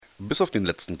Bis auf den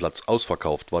letzten Platz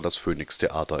ausverkauft war das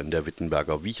Phoenix-Theater in der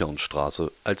Wittenberger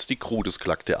Wiechernstraße, als die Crew des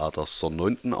Klack-Theaters zur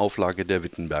 9. Auflage der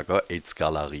Wittenberger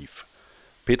AIDS-Gala rief.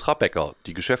 Petra Becker,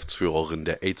 die Geschäftsführerin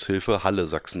der AIDS-Hilfe Halle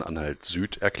Sachsen-Anhalt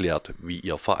Süd, erklärt, wie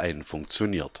ihr Verein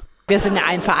funktioniert. Wir sind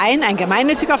ein Verein, ein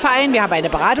gemeinnütziger Verein. Wir haben eine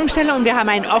Beratungsstelle und wir haben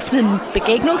einen offenen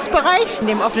Begegnungsbereich. In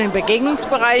dem offenen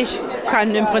Begegnungsbereich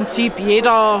kann im Prinzip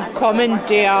jeder kommen,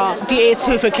 der die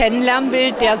AIDS-Hilfe kennenlernen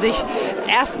will, der sich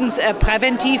erstens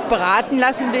präventiv beraten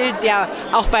lassen will, der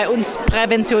auch bei uns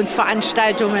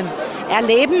Präventionsveranstaltungen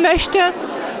erleben möchte.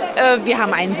 Wir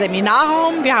haben einen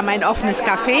Seminarraum, wir haben ein offenes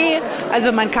Café,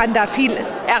 also man kann da viel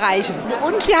erreichen.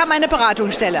 Und wir haben eine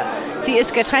Beratungsstelle, die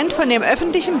ist getrennt von dem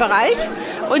öffentlichen Bereich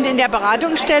und in der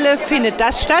Beratungsstelle findet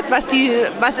das statt,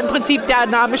 was im Prinzip der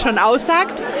Name schon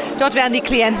aussagt. Dort werden die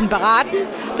Klienten beraten,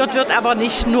 dort wird aber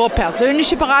nicht nur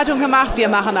persönliche Beratung gemacht, wir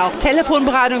machen auch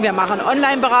Telefonberatung, wir machen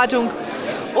Online-Beratung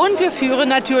und wir führen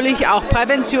natürlich auch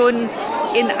Prävention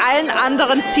in allen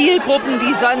anderen Zielgruppen,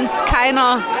 die sonst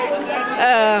keiner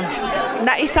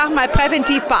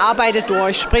präventiv bearbeitet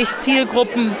durch, sprich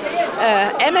Zielgruppen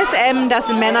MSM, das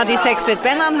sind Männer, die Sex mit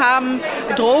Männern haben,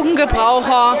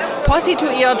 Drogengebraucher,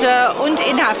 Prostituierte und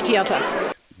Inhaftierte.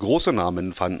 Große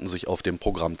Namen fanden sich auf dem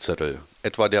Programmzettel,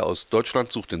 etwa der aus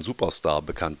Deutschland sucht den Superstar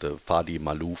bekannte Fadi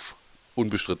Malouf.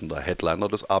 Unbestrittener Headliner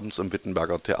des Abends im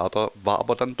Wittenberger Theater war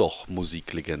aber dann doch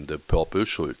Musiklegende Purple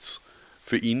Schulz.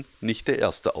 Für ihn nicht der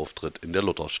erste Auftritt in der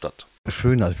Lutherstadt.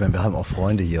 Schön, also ich meine, wir haben auch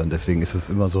Freunde hier und deswegen ist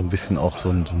es immer so ein bisschen auch so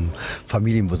ein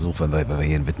Familienbesuch, wenn wir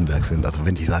hier in Wittenberg sind. Also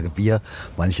wenn ich sage wir,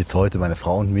 meine ich jetzt heute meine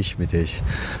Frau und mich, mit der ich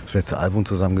das letzte Album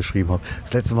zusammengeschrieben habe.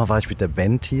 Das letzte Mal war ich mit der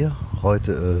Band hier,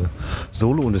 heute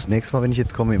solo und das nächste Mal, wenn ich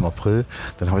jetzt komme im April,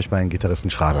 dann habe ich meinen Gitarristen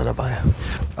Schrader dabei.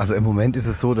 Also im Moment ist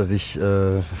es so, dass ich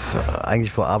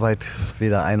eigentlich vor Arbeit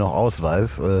weder ein noch aus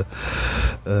weiß.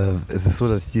 Es ist so,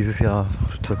 dass ich dieses Jahr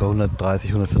ca. 130,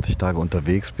 140 Tage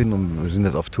unterwegs bin und wir sind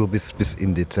jetzt auf Tour bis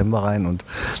in Dezember rein und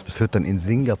das hört dann in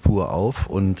Singapur auf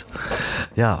und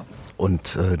ja,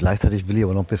 und gleichzeitig will ich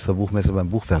aber noch bis zur Buchmesse mein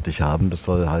Buch fertig haben, das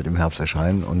soll halt im Herbst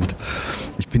erscheinen und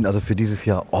ich bin also für dieses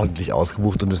Jahr ordentlich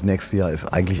ausgebucht und das nächste Jahr ist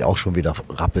eigentlich auch schon wieder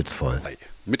rappelsvoll.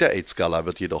 Mit der AIDS-Gala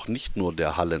wird jedoch nicht nur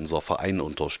der Hallenser Verein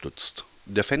unterstützt.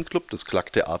 Der Fanclub des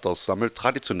Klack-Theaters sammelt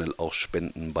traditionell auch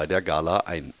Spenden bei der Gala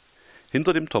ein.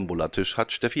 Hinter dem Tombolatisch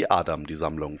hat Steffi Adam die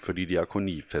Sammlung für die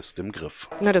Diakonie fest im Griff.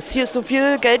 Das Ziel ist, so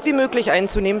viel Geld wie möglich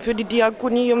einzunehmen für die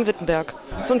Diakonie im Wittenberg.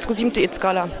 Das ist unsere 7.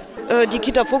 AIDS-Gala. Die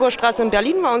Kita Vogelstraße in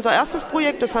Berlin war unser erstes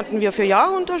Projekt, das hatten wir 4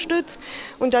 Jahre unterstützt.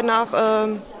 Und danach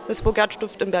das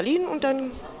Burgert-Stift in Berlin und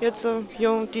dann jetzt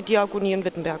hier die Diakonie in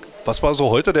Wittenberg. Was war so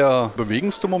heute der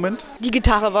bewegendste Moment? Die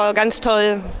Gitarre war ganz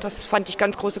toll, das fand ich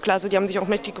ganz große Klasse, die haben sich auch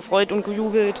mächtig gefreut und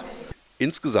gejubelt.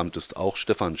 Insgesamt ist auch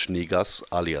Stefan Schneegass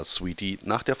alias Sweetie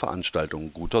nach der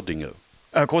Veranstaltung guter Dinge.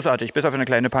 Großartig, bis auf eine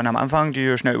kleine Panne am Anfang,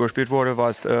 die schnell überspielt wurde, war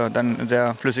es dann ein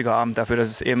sehr flüssiger Abend dafür, dass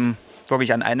es eben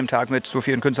wirklich an einem Tag mit so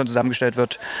vielen Künstlern zusammengestellt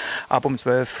wird. Ab um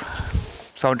 12,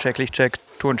 Soundcheck, Lichtcheck,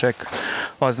 Toncheck,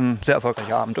 war es ein sehr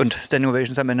erfolgreicher Abend und Standing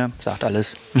Ovations am Ende sagt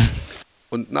alles.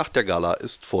 Und nach der Gala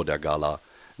ist vor der Gala.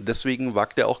 Deswegen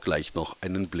wagt er auch gleich noch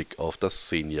einen Blick auf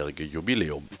das 10-jährige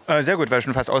Jubiläum. Sehr gut, weil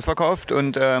schon fast ausverkauft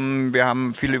und wir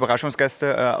haben viele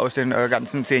Überraschungsgäste aus den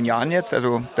ganzen 10 Jahren jetzt.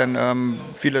 Also dann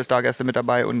viele Stargäste mit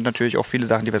dabei und natürlich auch viele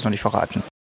Sachen, die wir jetzt noch nicht verraten.